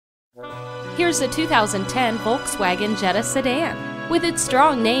Here's a 2010 Volkswagen Jetta sedan. With its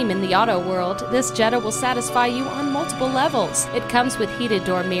strong name in the auto world, this Jetta will satisfy you on multiple levels. It comes with heated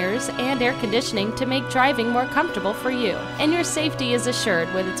door mirrors and air conditioning to make driving more comfortable for you. And your safety is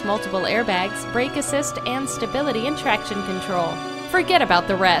assured with its multiple airbags, brake assist, and stability and traction control. Forget about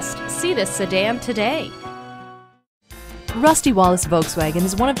the rest. See this sedan today. Rusty Wallis Volkswagen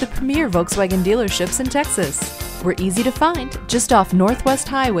is one of the premier Volkswagen dealerships in Texas. We're easy to find just off Northwest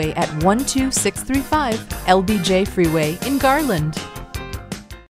Highway at 12635 LBJ Freeway in Garland.